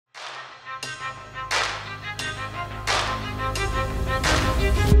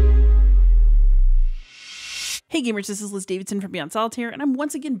Hey gamers, this is Davidson from Beyond Solitaire, and I'm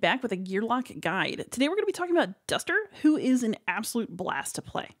once again back with a Gearloc guide. Today we're going to be talking about Duster, who is an absolute blast to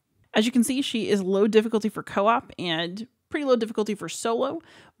play. As you can see, she is low difficulty for co-op and pretty low difficulty for solo,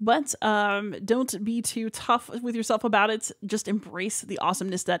 but don't be too tough with yourself about it. Just embrace the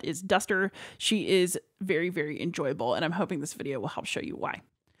awesomeness that is Duster. She is very, very enjoyable, and I'm hoping this video will help show you why.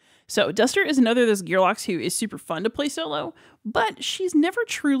 So Duster is another of those Gearlocs who is super fun to play solo, but she's never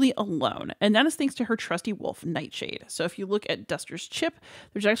truly alone, and that is thanks to her trusty wolf, Nightshade. So if you look at Duster's chip,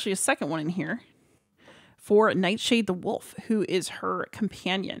 there's actually a second one in here for Nightshade the wolf, who is her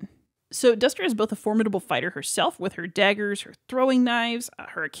companion. So Duster is both a formidable fighter herself with her daggers, her throwing knives,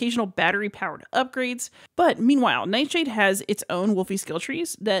 her occasional battery-powered upgrades, but meanwhile, Nightshade has its own wolfy skill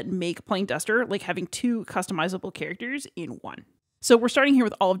trees that make playing Duster like having two customizable characters in one. So we're starting here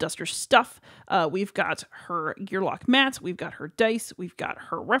with all of Duster's stuff. We've got her Gearloc mat, we've got her dice, we've got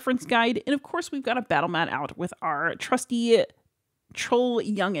her reference guide, and of course we've got a battle mat out with our trusty troll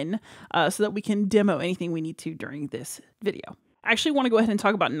youngin so that we can demo anything we need to during this video. I actually want to go ahead and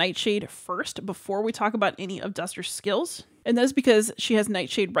talk about Nightshade first before we talk about any of Duster's skills, and that is because she has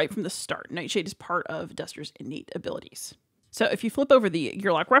Nightshade right from the start. Nightshade is part of Duster's innate abilities. So if you flip over the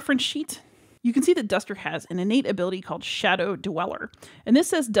Gearloc reference sheet, you can see that Duster has an innate ability called Shadow Dweller, and this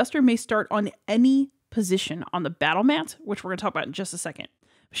says Duster may start on any position on the battle mat, which we're going to talk about in just a second.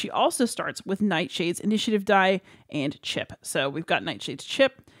 She also starts with Nightshade's initiative die and chip. So we've got Nightshade's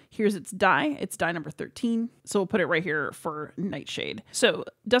chip. Here's its die number 13. So we'll put it right here for Nightshade. So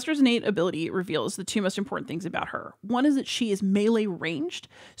Duster's innate ability reveals the two most important things about her. One is that she is melee ranged.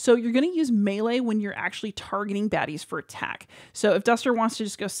 So you're going to use melee when you're actually targeting baddies for attack. So if Duster wants to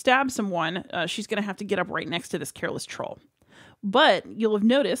just go stab someone, she's going to have to get up right next to this careless troll. But you'll have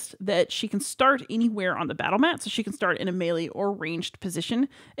noticed that she can start anywhere on the battle mat, so she can start in a melee or ranged position,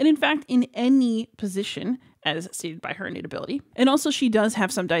 and in fact in any position as stated by her innate ability. And also she does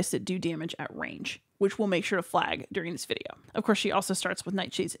have some dice that do damage at range, which we'll make sure to flag during this video. Of course, she also starts with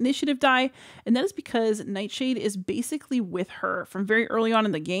Nightshade's initiative die, and that is because Nightshade is basically with her from very early on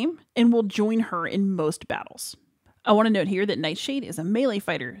in the game and will join her in most battles. I want to note here that Nightshade is a melee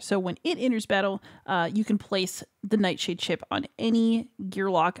fighter, so when it enters battle, you can place the Nightshade chip on any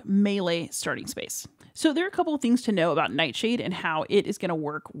Gearloc melee starting space. So there are a couple of things to know about Nightshade and how it is going to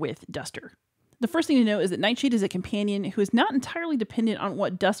work with Duster. The first thing to know is that Nightshade is a companion who is not entirely dependent on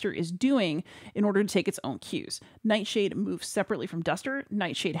what Duster is doing in order to take its own cues. Nightshade moves separately from Duster.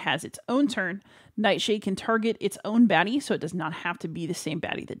 Nightshade has its own turn. Nightshade can target its own baddie, so it does not have to be the same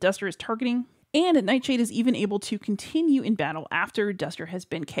baddie that Duster is targeting. And Nightshade is even able to continue in battle after Duster has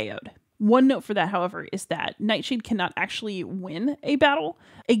been KO'd. One note for that, however, is that Nightshade cannot actually win a battle.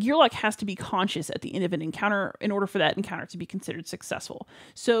 A Gearloc has to be conscious at the end of an encounter in order for that encounter to be considered successful.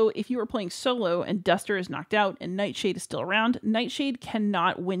 So if you are playing solo and Duster is knocked out and Nightshade is still around, Nightshade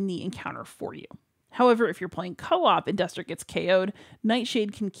cannot win the encounter for you. However, if you're playing co-op and Duster gets KO'd,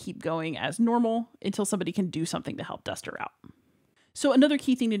 Nightshade can keep going as normal until somebody can do something to help Duster out. So another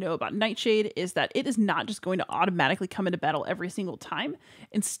key thing to know about Nightshade is that it is not just going to automatically come into battle every single time.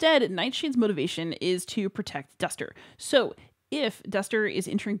 Instead, Nightshade's motivation is to protect Duster. So if Duster is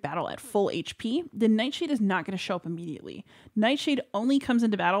entering battle at full HP, then Nightshade is not going to show up immediately. Nightshade only comes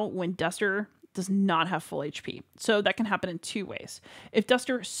into battle when Duster does not have full HP. So that can happen in two ways. If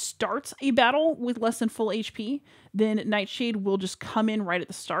Duster starts a battle with less than full HP, then Nightshade will just come in right at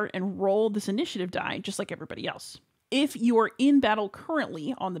the start and roll this initiative die just like everybody else. If you are in battle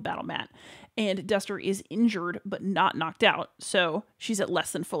currently on the battle mat and Duster is injured but not knocked out, so she's at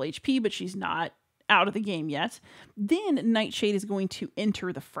less than full HP but she's not out of the game yet, then Nightshade is going to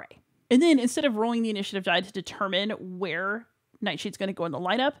enter the fray. And then instead of rolling the initiative die to determine where Nightshade's going to go in the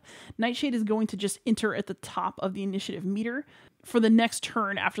lineup, Nightshade is going to just enter at the top of the initiative meter for the next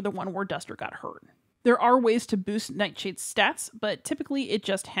turn after the one where Duster got hurt. There are ways to boost Nightshade's stats, but typically it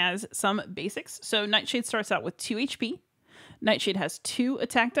just has some basics. So Nightshade starts out with 2 HP, Nightshade has 2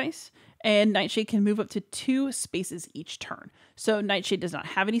 attack dice, and Nightshade can move up to 2 spaces each turn. So Nightshade does not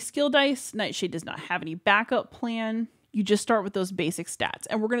have any skill dice, Nightshade does not have any backup plan. You just start with those basic stats.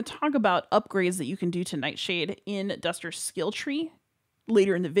 And we're going to talk about upgrades that you can do to Nightshade in Duster's skill tree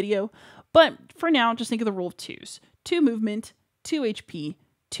later in the video. But for now, just think of the rule of 2s. 2 movement, 2 HP,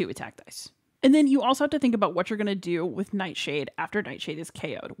 2 attack dice. And then you also have to think about what you're going to do with Nightshade after Nightshade is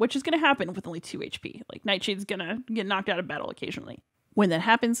KO'd, which is going to happen with only 2 HP. Like, Nightshade's going to get knocked out of battle occasionally. When that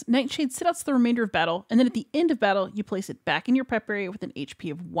happens, Nightshade sit outs the remainder of battle, and then at the end of battle, you place it back in your prep area with an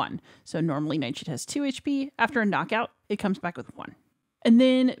HP of 1. So normally Nightshade has 2 HP. After a knockout, it comes back with 1. And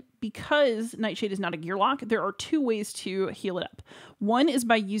then because Nightshade is not a Gearloc, there are two ways to heal it up. One is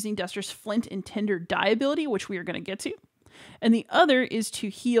by using Duster's Flint and Tinder die ability, which we are going to get to. And the other is to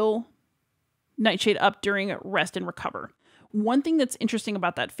heal Nightshade up during rest and recover. One thing that's interesting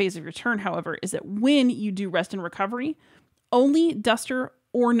about that phase of your turn, however, is that when you do rest and recovery, only Duster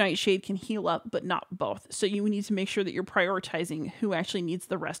or Nightshade can heal up, but not both. So you need to make sure that you're prioritizing who actually needs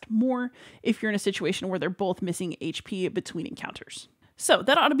the rest more if you're in a situation where they're both missing HP between encounters. So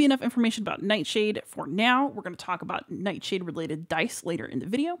that ought to be enough information about Nightshade for now. We're going to talk about Nightshade-related dice later in the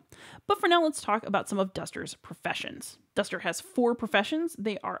video. But for now, let's talk about some of Duster's professions. Duster has 4 professions.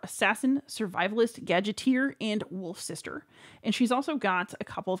 They are Assassin, Survivalist, Gadgeteer, and Wolfsister. And she's also got a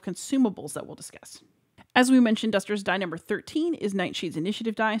couple of consumables that we'll discuss. As we mentioned, Duster's die number 13 is Nightshade's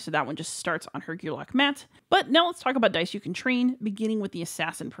initiative die, so that one just starts on her Gearloc mat. But now let's talk about dice you can train, beginning with the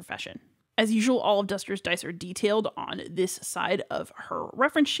Assassin profession. As usual, all of Duster's dice are detailed on this side of her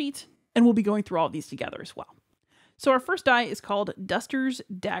reference sheet, and we'll be going through all of these together as well. So our first die is called Duster's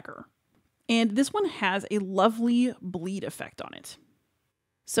Dagger, and this one has a lovely bleed effect on it.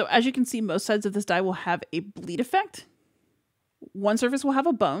 So as you can see, most sides of this die will have a bleed effect. One surface will have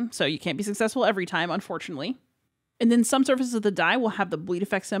a bone, so you can't be successful every time, unfortunately. And then some surfaces of the die will have the bleed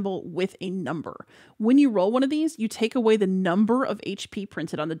effect symbol with a number. When you roll one of these, you take away the number of HP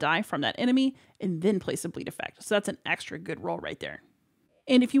printed on the die from that enemy and then place a bleed effect. So that's an extra good roll right there.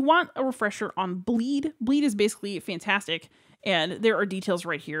 And if you want a refresher on bleed, bleed is basically fantastic. And there are details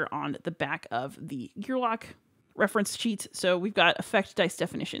right here on the back of the Gearloc reference sheet. So we've got effect dice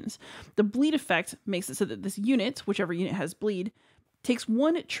definitions. The bleed effect makes it so that this unit, whichever unit has bleed, takes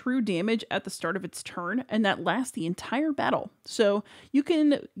 1 true damage at the start of its turn, and that lasts the entire battle. So you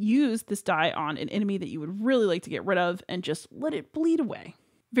can use this die on an enemy that you would really like to get rid of and just let it bleed away.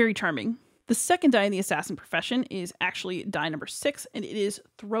 Very charming. The second die in the Assassin profession is actually die number 6, and it is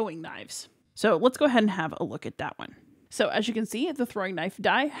Throwing Knives. So let's go ahead and have a look at that one. So as you can see, the throwing knife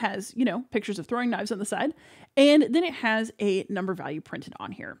die has, pictures of throwing knives on the side, and then it has a number value printed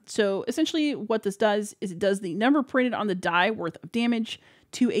on here. So essentially what this does is it does the number printed on the die worth of damage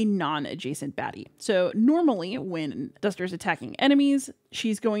to a non-adjacent baddie. So normally when Duster is attacking enemies,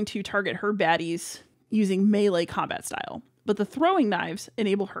 she's going to target her baddies using melee combat style. But the throwing knives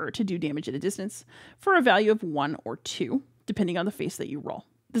enable her to do damage at a distance for a value of 1 or 2, depending on the face that you roll.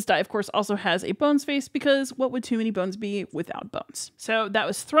 This die, of course, also has a bones face because what would too many bones be without bones? So that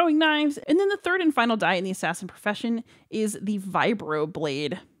was Throwing Knives. And then the third and final die in the Assassin profession is the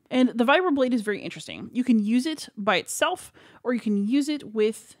Vibroblade. And the Vibroblade is very interesting. You can use it by itself, or you can use it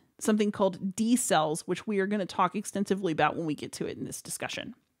with something called D-cells, which we are going to talk extensively about when we get to it in this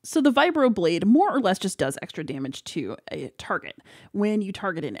discussion. So the Vibroblade more or less just does extra damage to a target. When you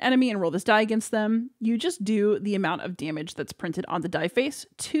target an enemy and roll this die against them, you just do the amount of damage that's printed on the die face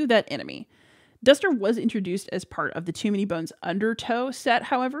to that enemy. Duster was introduced as part of the Too Many Bones Undertow set,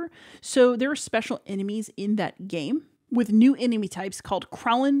 however, so there are special enemies in that game with new enemy types called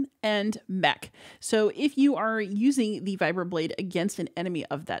Krellin and Mech. So if you are using the Vibroblade against an enemy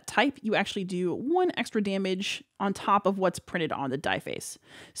of that type, you actually do 1 extra damage on top of what's printed on the die face.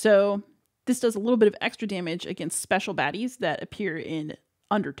 So this does a little bit of extra damage against special baddies that appear in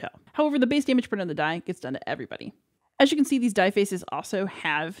Undertow. However, the base damage printed on the die gets done to everybody. As you can see, these die faces also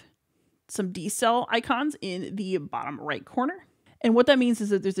have some D-cell icons in the bottom right corner. And what that means is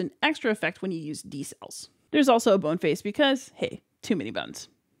that there's an extra effect when you use D-cells. There's also a bone face because, hey, too many bones.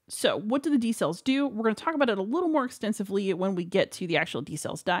 So what do the D-cells do? We're going to talk about it a little more extensively when we get to the actual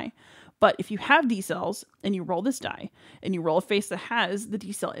D-cells die. But if you have D-cells and you roll this die and you roll a face that has the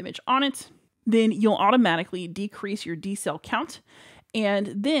D-cell image on it, then you'll automatically decrease your D-cell count.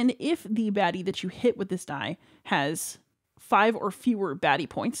 And then if the baddie that you hit with this die has 5 or fewer baddie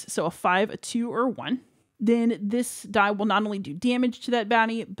points, so a 5, a 2, or a 1, then this die will not only do damage to that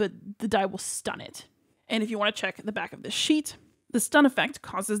baddie, but the die will stun it. And if you want to check the back of this sheet, the stun effect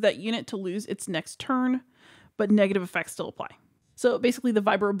causes that unit to lose its next turn, but negative effects still apply. So basically the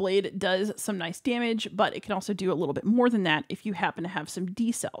Vibroblade does some nice damage, but it can also do a little bit more than that if you happen to have some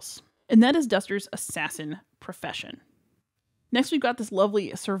D-cells. And that is Duster's Assassin profession. Next, we've got this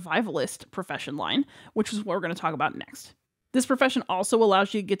lovely Survivalist profession line, which is what we're going to talk about next. This profession also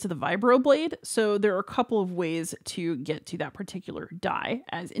allows you to get to the Vibroblade, so there are a couple of ways to get to that particular die,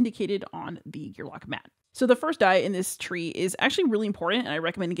 as indicated on the Gearloc mat. So the first die in this tree is actually really important, and I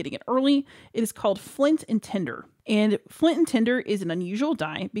recommend getting it early. It is called Flint and Tinder. And Flint and Tinder is an unusual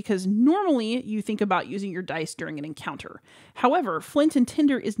die because normally you think about using your dice during an encounter. However, Flint and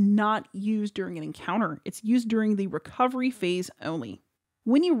Tinder is not used during an encounter. It's used during the recovery phase only.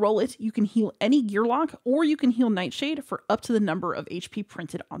 When you roll it, you can heal any Gearloc or you can heal Nightshade for up to the number of HP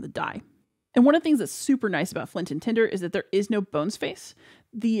printed on the die. And one of the things that's super nice about Flint and Tinder is that there is no bones face.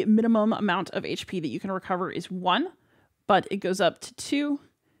 The minimum amount of HP that you can recover is 1, but it goes up to 2,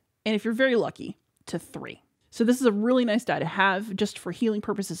 and if you're very lucky, to 3. So this is a really nice die to have just for healing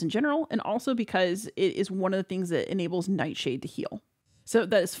purposes in general, and also because it is one of the things that enables Nightshade to heal. So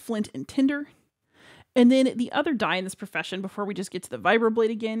that is Flint and Tinder. And then the other die in this profession, before we just get to the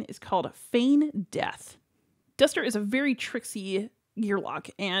Vibroblade again, is called Feign Death. Duster is a very tricksy Gearloc,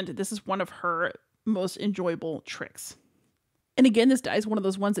 and this is one of her most enjoyable tricks. And again, this die is one of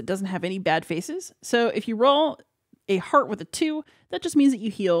those ones that doesn't have any bad faces. So if you roll a heart with a 2, that just means that you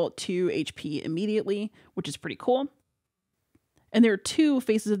heal 2 HP immediately, which is pretty cool. And there are 2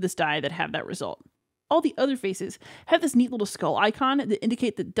 faces of this die that have that result. All the other faces have this neat little skull icon that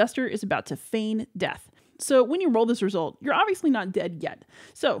indicate that Duster is about to feign death. So when you roll this result, you're obviously not dead yet.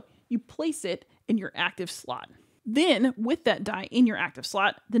 So you place it in your active slot. Then with that die in your active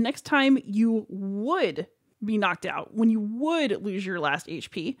slot, the next time you would be knocked out, when you would lose your last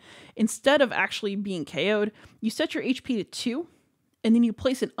HP, instead of actually being KO'd, you set your HP to 2, and then you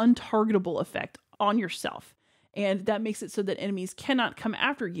place an untargetable effect on yourself. And that makes it so that enemies cannot come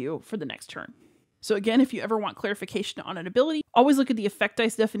after you for the next turn. So again, if you ever want clarification on an ability, always look at the effect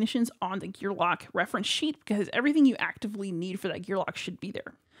dice definitions on the Gearloc reference sheet, because everything you actively need for that Gearloc should be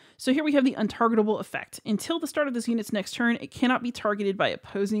there. So here we have the untargetable effect. Until the start of this unit's next turn, it cannot be targeted by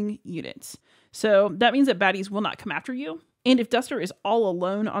opposing units. So that means that baddies will not come after you. And if Duster is all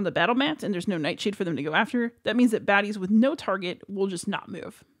alone on the battle mat and there's no Nightshade for them to go after, that means that baddies with no target will just not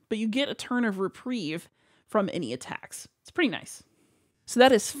move. But you get a turn of reprieve from any attacks. It's pretty nice. So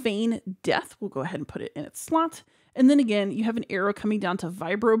that is Feign Death. We'll go ahead and put it in its slot. And then again, you have an arrow coming down to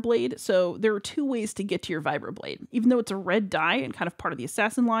Vibroblade. So there are 2 ways to get to your Vibroblade. Even though it's a red die and kind of part of the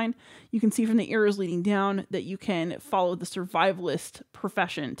assassin line, you can see from the arrows leading down that you can follow the survivalist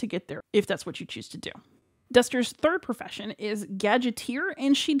profession to get there, if that's what you choose to do. Duster's third profession is Gadgeteer,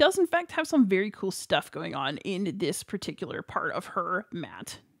 and she does in fact have some very cool stuff going on in this particular part of her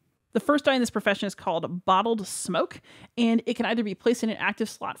mat. The first die in this profession is called Bottled Smoke, and it can either be placed in an active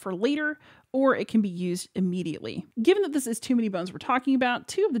slot for later, or it can be used immediately. Given that this is too many bones we're talking about,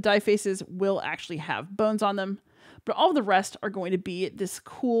 2 of the die faces will actually have bones on them, but all of the rest are going to be this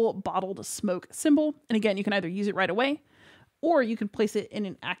cool Bottled Smoke symbol. And again, you can either use it right away, or you can place it in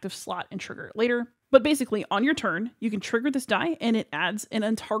an active slot and trigger it later. But basically, on your turn, you can trigger this die, and it adds an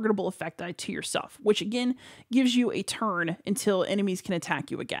untargetable effect die to yourself, which again gives you a turn until enemies can attack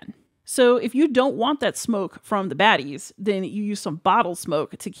you again. So if you don't want that smoke from the baddies, then you use some bottled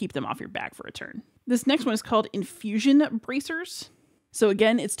smoke to keep them off your back for a turn. This next one is called Infusion Bracers. So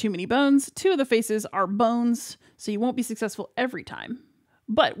again, it's too many bones. 2 of the faces are bones, so you won't be successful every time.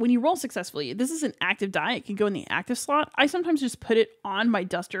 But when you roll successfully, this is an active die. It can go in the active slot. I sometimes just put it on my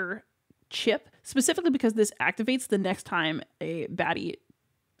Duster chip, specifically because this activates the next time a baddie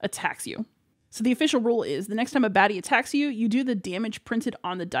attacks you. So the official rule is the next time a baddie attacks you, you do the damage printed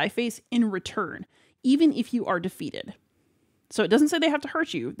on the die face in return, even if you are defeated. So it doesn't say they have to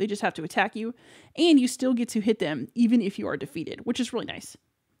hurt you, they just have to attack you, and you still get to hit them even if you are defeated, which is really nice.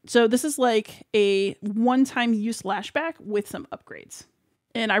 So this is like a one-time use lashback with some upgrades.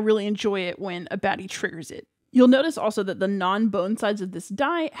 And I really enjoy it when a baddie triggers it. You'll notice also that the non-bone sides of this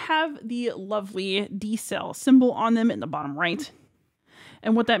die have the lovely D-cell symbol on them in the bottom right.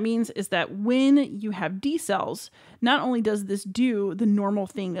 And what that means is that when you have D-cells, not only does this do the normal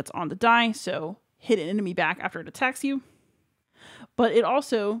thing that's on the die, so hit an enemy back after it attacks you, but it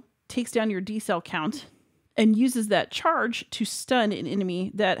also takes down your D-cell count and uses that charge to stun an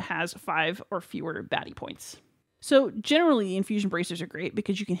enemy that has 5 or fewer baddie points. So generally, the Infusion Bracers are great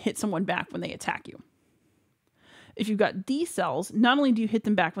because you can hit someone back when they attack you. If you've got D-cells, not only do you hit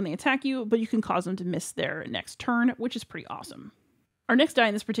them back when they attack you, but you can cause them to miss their next turn, which is pretty awesome. Our next die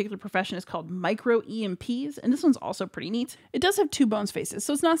in this particular profession is called Micro EMPs, and this one's also pretty neat. It does have 2 bones faces,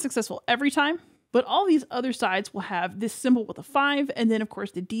 so it's not successful every time, but all these other sides will have this symbol with a 5, and then of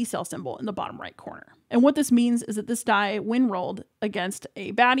course the D-cell symbol in the bottom right corner. And what this means is that this die, when rolled against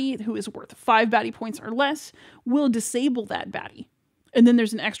a baddie who is worth 5 baddie points or less, will disable that baddie. And then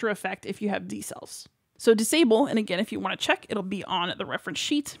there's an extra effect if you have D-cells. So disable, and again, if you want to check, it'll be on the reference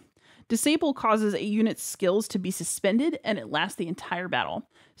sheet. Disable causes a unit's skills to be suspended, and it lasts the entire battle.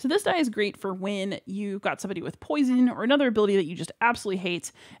 So this die is great for when you've got somebody with poison or another ability that you just absolutely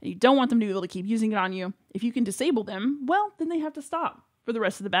hate, and you don't want them to be able to keep using it on you. If you can disable them, well, then they have to stop for the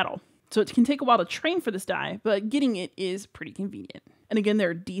rest of the battle. So it can take a while to train for this die, but getting it is pretty convenient. And again, there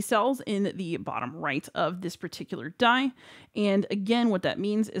are D cells in the bottom right of this particular die. And again, what that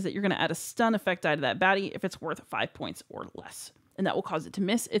means is that you're going to add a stun effect die to that baddie if it's worth 5 points or less. And that will cause it to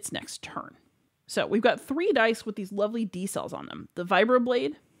miss its next turn. So we've got 3 dice with these lovely D cells on them. The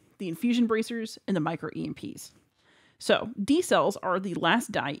Vibroblade, the Infusion Bracers, and the Micro EMPs. So D cells are the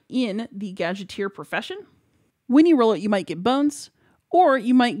last die in the Gadgeteer Profession. When you roll it, you might get bones, or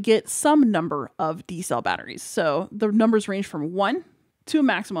you might get some number of D cell batteries. So the numbers range from 1 to a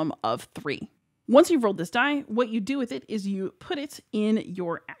maximum of 3. Once you've rolled this die, what you do with it is you put it in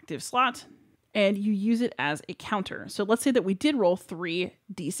your active slot and you use it as a counter. So let's say that we did roll 3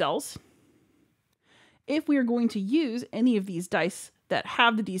 D cells. If we are going to use any of these dice that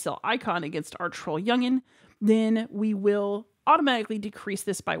have the D cell icon against our Troll Youngin, then we will automatically decrease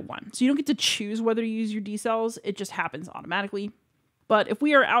this by 1. So you don't get to choose whether to use your D cells, it just happens automatically. But if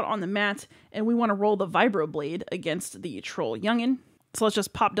we are out on the mat and we want to roll the Vibroblade against the Troll Youngin, so let's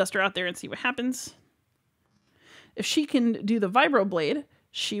just pop Duster out there and see what happens. If she can do the Vibroblade,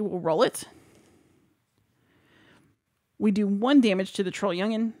 she will roll it. We do 1 damage to the Troll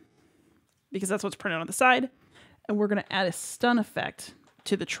Youngin, because that's what's printed on the side. And we're going to add a stun effect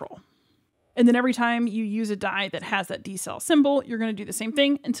to the Troll. And then every time you use a die that has that D cell symbol, you're going to do the same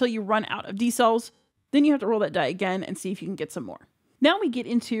thing until you run out of D cells. Then you have to roll that die again and see if you can get some more. Now we get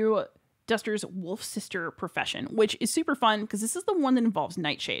into Duster's Wolfsister Profession, which is super fun because this is the one that involves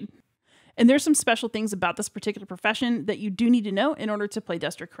Nightshade. And there's some special things about this particular profession that you do need to know in order to play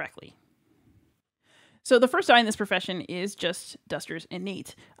Duster correctly. So the first die in this profession is just Duster's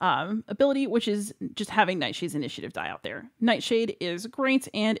innate ability, which is just having Nightshade's initiative die out there. Nightshade is great,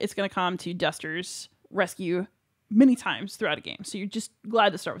 and it's going to come to Duster's rescue many times throughout a game. So you're just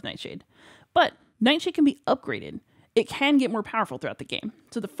glad to start with Nightshade. But Nightshade can be upgraded. It can get more powerful throughout the game.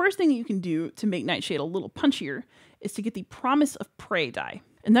 So the first thing that you can do to make Nightshade a little punchier is to get the Promise of Prey die.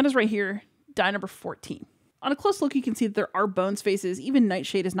 And that is right here, die number 14. On a close look, you can see that there are bones faces. Even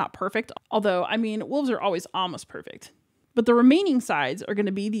Nightshade is not perfect. Although, I mean, wolves are always almost perfect. But the remaining sides are going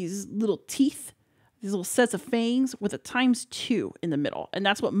to be these little teeth, these little sets of fangs with a ×2 in the middle. And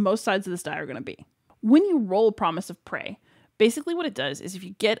that's what most sides of this die are going to be. When you roll Promise of Prey, basically what it does is if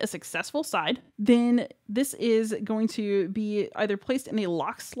you get a successful side, then this is going to be either placed in a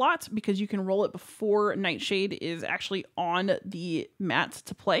lock slot because you can roll it before Nightshade is actually on the mat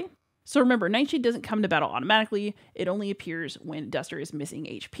to play. So remember, Nightshade doesn't come to battle automatically. It only appears when Duster is missing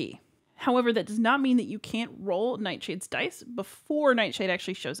HP. However, that does not mean that you can't roll Nightshade's dice before Nightshade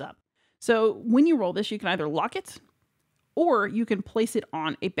actually shows up. So when you roll this, you can either lock it or you can place it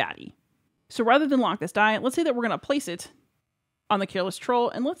on a baddie. So rather than lock this die, let's say that we're going to place it on the Careless Troll,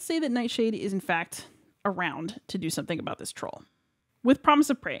 and let's say that Nightshade is in fact around to do something about this troll. With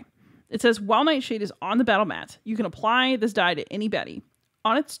Promise of Prey, it says while Nightshade is on the battle mat, you can apply this die to any baddie.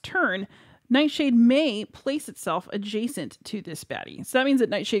 On its turn, Nightshade may place itself adjacent to this baddie. So that means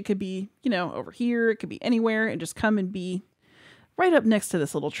that Nightshade could be, over here, it could be anywhere, and just come and be right up next to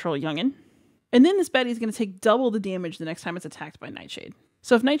this little Troll Youngin. And then this baddie is going to take double the damage the next time it's attacked by Nightshade.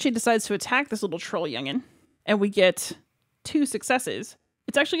 So if Nightshade decides to attack this little Troll Youngin, and we get 2 successes,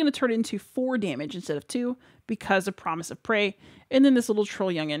 it's actually going to turn into 4 damage instead of 2 because of Promise of Prey, and then this little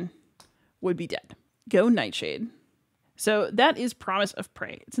Troll Youngin would be dead. Go Nightshade. So that is Promise of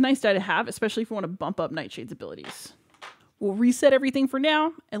Prey. It's a nice die to have, especially if you want to bump up Nightshade's abilities. We'll reset everything for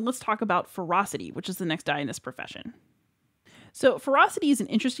now, and let's talk about Ferocity, which is the next die in this profession. So Ferocity is an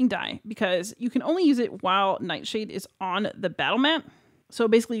interesting die because you can only use it while Nightshade is on the battle mat. So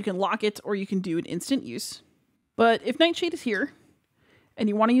basically you can lock it or you can do an instant use. But if Nightshade is here and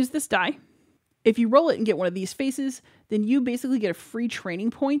you want to use this die, if you roll it and get one of these faces, then you basically get a free training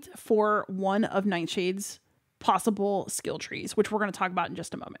point for one of Nightshade's possible skill trees, which we're going to talk about in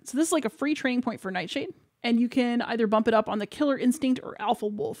just a moment. So this is like a free training point for Nightshade, and you can either bump it up on the Killer Instinct or Alpha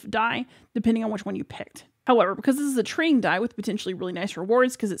Wolf die, depending on which one you picked. However, because this is a training die with potentially really nice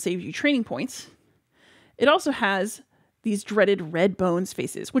rewards because it saves you training points, it also has these dreaded red bones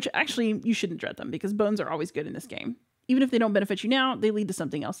faces, which actually you shouldn't dread them because bones are always good in this game. Even if they don't benefit you now, they lead to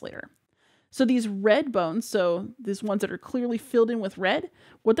something else later. So these red bones, so these ones that are clearly filled in with red,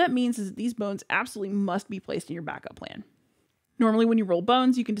 what that means is that these bones absolutely must be placed in your backup plan. Normally when you roll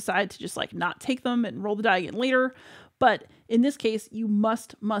bones, you can decide to just not take them and roll the die again later. But in this case, you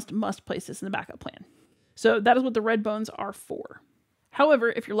must place this in the backup plan. So that is what the red bones are for.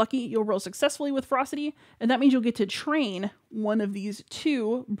 However, if you're lucky, you'll roll successfully with Ferocity, and that means you'll get to train one of these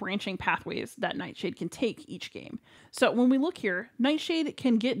 2 branching pathways that Nightshade can take each game. So when we look here, Nightshade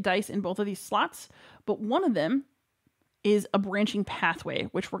can get dice in both of these slots, but one of them is a branching pathway,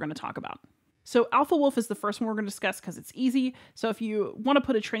 which we're going to talk about. So Alpha Wolf is the first one we're going to discuss because it's easy. So if you want to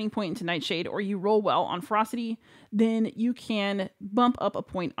put a training point into Nightshade or you roll well on Ferocity, then you can bump up a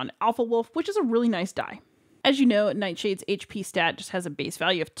point on Alpha Wolf, which is a really nice die. As you know, Nightshade's HP stat just has a base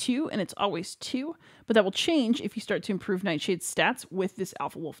value of 2, and it's always 2, but that will change if you start to improve Nightshade's stats with this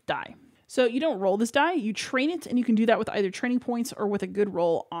Alpha Wolf die. So you don't roll this die, you train it, and you can do that with either training points or with a good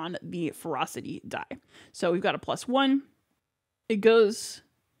roll on the Ferocity die. So we've got a +1. It goes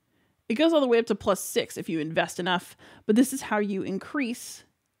all the way up to +6 if you invest enough, but this is how you increase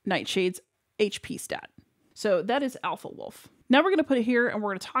Nightshade's HP stat. So that is Alpha Wolf. Now we're going to put it here and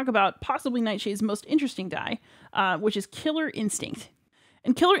we're going to talk about possibly Nightshade's most interesting die, which is Killer Instinct.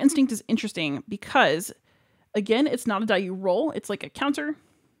 And Killer Instinct is interesting because, again, it's not a die you roll, it's like a counter,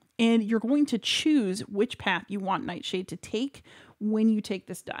 and you're going to choose which path you want Nightshade to take when you take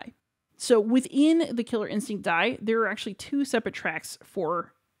this die. So within the Killer Instinct die, there are actually 2 separate tracks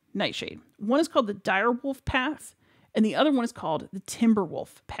for Nightshade. One is called the Direwolf path, and the other one is called the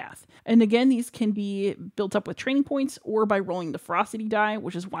Timberwolf path. And again, these can be built up with training points or by rolling the Ferocity die,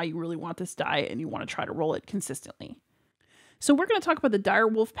 which is why you really want this die and you want to try to roll it consistently. So we're going to talk about the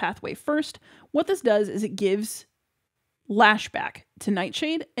Direwolf pathway first. What this does is it gives Lashback to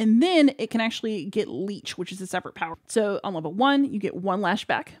Nightshade, and then it can actually get Leech, which is a separate power. So on level 1, you get 1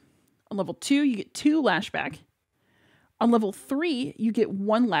 Lashback. On level 2, you get 2 Lashback. On level 3, you get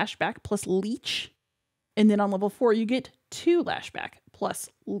 1 Lashback plus Leech. And then on level 4, you get 2 Lashback plus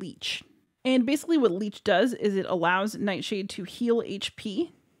Leech. And basically what Leech does is it allows Nightshade to heal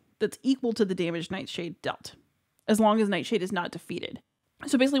HP that's equal to the damage Nightshade dealt, as long as Nightshade is not defeated.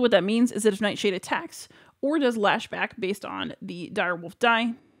 So basically what that means is that if Nightshade attacks or does Lashback based on the Direwolf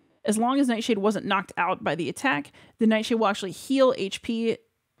die, as long as Nightshade wasn't knocked out by the attack, the Nightshade will actually heal HP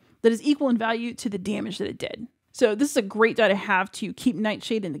that is equal in value to the damage that it did. So this is a great die to have to keep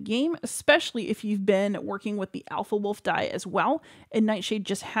Nightshade in the game, especially if you've been working with the Alpha Wolf die as well, and Nightshade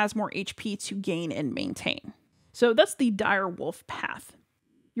just has more HP to gain and maintain. So that's the Direwolf path.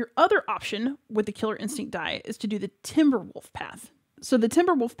 Your other option with the Killer Instinct die is to do the Timberwolf path. So the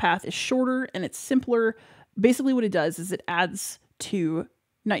Timberwolf path is shorter and it's simpler. Basically what it does is it adds to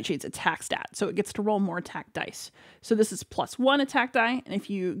Nightshade's attack stat, so it gets to roll more attack dice. So this is +1 attack die, and if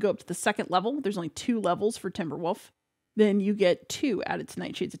you go up to the 2nd level, there's only 2 levels for Timberwolf, then you get 2 added to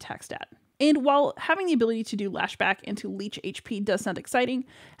Nightshade's attack stat. And while having the ability to do Lashback and to leech HP does sound exciting,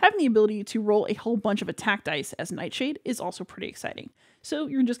 having the ability to roll a whole bunch of attack dice as Nightshade is also pretty exciting. So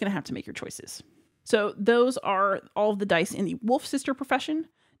you're just going to have to make your choices. So those are all of the dice in the Wolfsister Profession.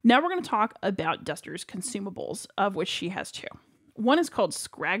 Now we're going to talk about Duster's consumables, of which she has 2. One is called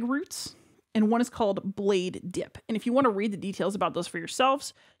Scrag Roots, and one is called Blade Dip. And if you want to read the details about those for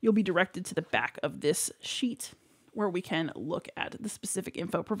yourselves, you'll be directed to the back of this sheet where we can look at the specific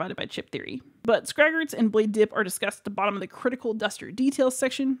info provided by Chip Theory. But Scrag Roots and Blade Dip are discussed at the bottom of the Critical Duster Details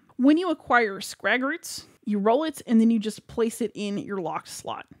section. When you acquire Scrag Roots, you roll it, and then you just place it in your locked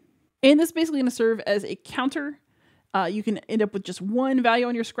slot. And this is basically going to serve as a counter. You can end up with just 1 value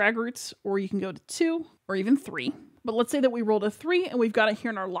on your Scrag Roots, or you can go to 2, or even 3. But let's say that we rolled a 3 and we've got it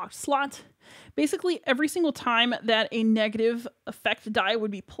here in our locked slot. Basically, every single time that a negative effect die would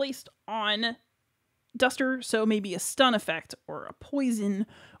be placed on Duster, so maybe a stun effect or a poison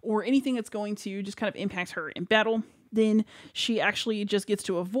or anything that's going to just kind of impact her in battle, then she actually just gets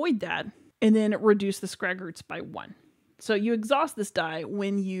to avoid that and then reduce the Scrag Roots by 1. So you exhaust this die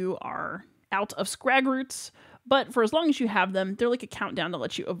when you are out of Scrag Roots, but for as long as you have them, they're like a countdown to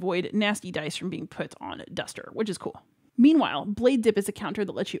let you avoid nasty dice from being put on Duster, which is cool. Meanwhile, Blade Dip is a counter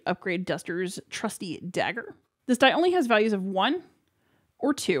that lets you upgrade Duster's trusty Dagger. This die only has values of 1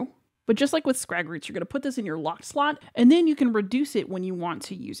 or 2, but just like with Scrag Roots, you're going to put this in your locked slot, and then you can reduce it when you want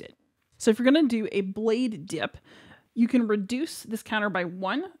to use it. So if you're going to do a Blade Dip, you can reduce this counter by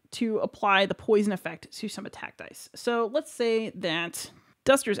 1 to apply the poison effect to some attack dice. So let's say that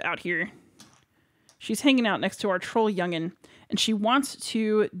Duster's out here. She's hanging out next to our troll youngin, and she wants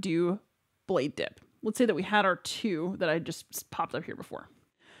to do Blade Dip. Let's say that we had our 2 that I just popped up here before.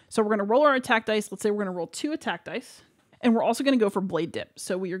 So we're going to roll our attack dice. Let's say we're going to roll 2 attack dice, and we're also going to go for Blade Dip.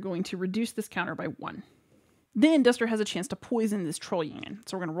 So we are going to reduce this counter by 1. Then Duster has a chance to poison this troll youngin.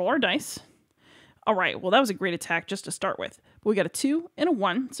 So we're going to roll our dice. All right, well, that was a great attack just to start with. But we got a 2 and a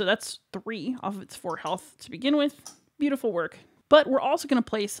 1, so that's 3 off of its 4 health to begin with. Beautiful work. But we're also going to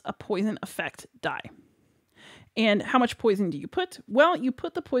place a poison effect die. And how much poison do you put? Well, you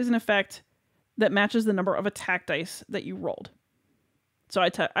put the poison effect that matches the number of attack dice that you rolled. So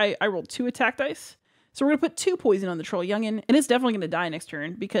I rolled 2 attack dice. So we're going to put 2 poison on the troll youngin, and it's definitely going to die next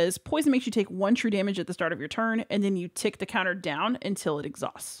turn because poison makes you take 1 true damage at the start of your turn, and then you tick the counter down until it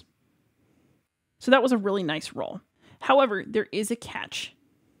exhausts. So that was a really nice roll. However, there is a catch.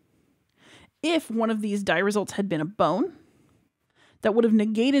 If one of these die results had been a bone, that would have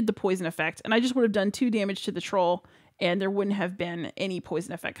negated the poison effect, and I just would have done 2 damage to the troll, and there wouldn't have been any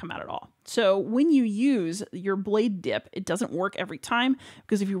poison effect come out at all. So when you use your blade dip, it doesn't work every time,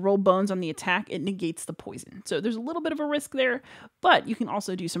 because if you roll bones on the attack, it negates the poison. So there's a little bit of a risk there, but you can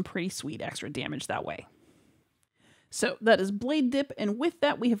also do some pretty sweet extra damage that way. So that is blade dip, and with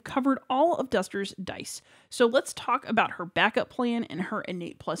that we have covered all of Duster's dice. So let's talk about her backup plan and her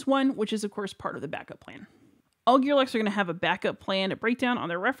innate +1, which is of course part of the backup plan. All Gearlocs are going to have a backup plan breakdown on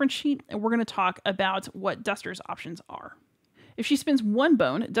their reference sheet, and we're going to talk about what Duster's options are. If she spends 1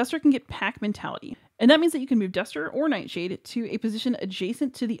 bone, Duster can get pack mentality, and that means that you can move Duster or Nightshade to a position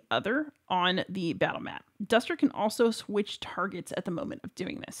adjacent to the other on the battle mat. Duster can also switch targets at the moment of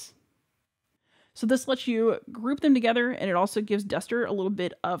doing this. So this lets you group them together, and it also gives Duster a little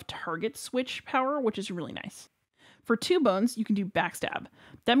bit of target switch power, which is really nice. For 2 bones, you can do backstab.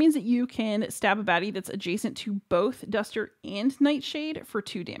 That means that you can stab a baddie that's adjacent to both Duster and Nightshade for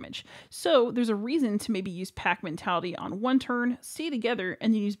 2 damage. So there's a reason to maybe use pack mentality on 1 turn, stay together,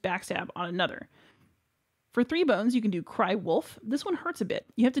 and then use backstab on another. For 3 bones, you can do Cry Wolf. This one hurts a bit.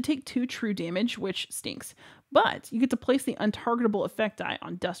 You have to take 2 true damage, which stinks. But you get to place the untargetable effect die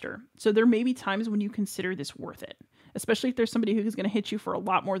on Duster. So there may be times when you consider this worth it, especially if there's somebody who is going to hit you for a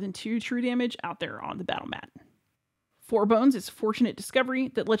lot more than 2 true damage out there on the battle mat. 4 bones is Fortunate Discovery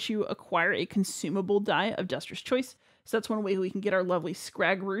that lets you acquire a consumable die of Duster's choice. So that's one way we can get our lovely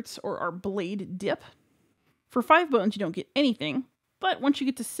Scrag Roots or our blade dip. For 5 bones, you don't get anything, but once you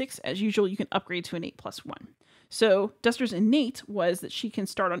get to 6, as usual, you can upgrade to innate +1. So Duster's innate was that she can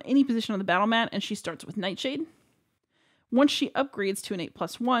start on any position on the battle mat, and she starts with Nightshade. Once she upgrades to innate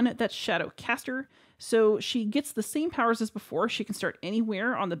 +1, that's Shadow Caster. So she gets the same powers as before. She can start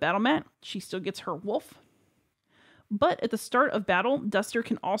anywhere on the battle mat. She still gets her Wolf. But at the start of battle, Duster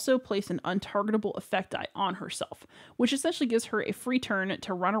can also place an untargetable effect die on herself, which essentially gives her a free turn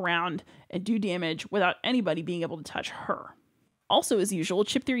to run around and do damage without anybody being able to touch her. Also, as usual,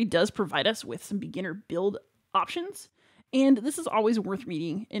 Chip Theory does provide us with some beginner build options, and this is always worth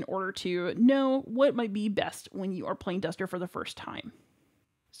reading in order to know what might be best when you are playing Duster for the first time.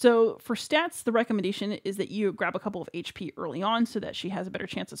 So for stats, the recommendation is that you grab a couple of HP early on so that she has a better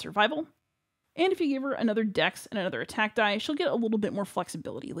chance of survival. And if you give her another dex and another attack die, she'll get a little bit more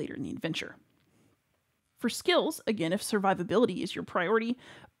flexibility later in the adventure. For skills, again, if survivability is your priority,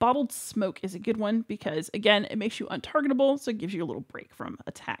 Bottled Smoke is a good one because, again, it makes you untargetable, so it gives you a little break from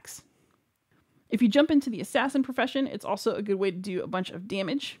attacks. If you jump into the Assassin Profession, it's also a good way to do a bunch of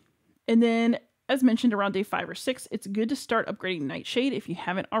damage. And then, as mentioned, around day 5 or 6, it's good to start upgrading Nightshade if you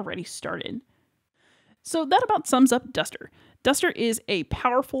haven't already started. So that about sums up Duster. Duster is a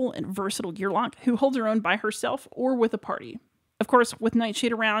powerful and versatile Gearloc who holds her own by herself or with a party. Of course, with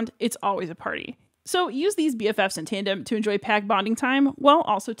Nightshade around, it's always a party. So use these BFFs in tandem to enjoy pack bonding time while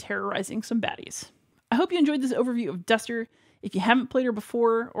also terrorizing some baddies. I hope you enjoyed this overview of Duster. If you haven't played her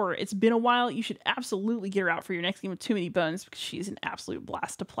before or it's been a while, you should absolutely get her out for your next game of Too Many Bones because she's an absolute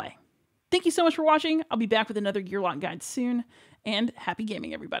blast to play. Thank you so much for watching. I'll be back with another Gearloc guide soon, and happy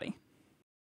gaming, everybody.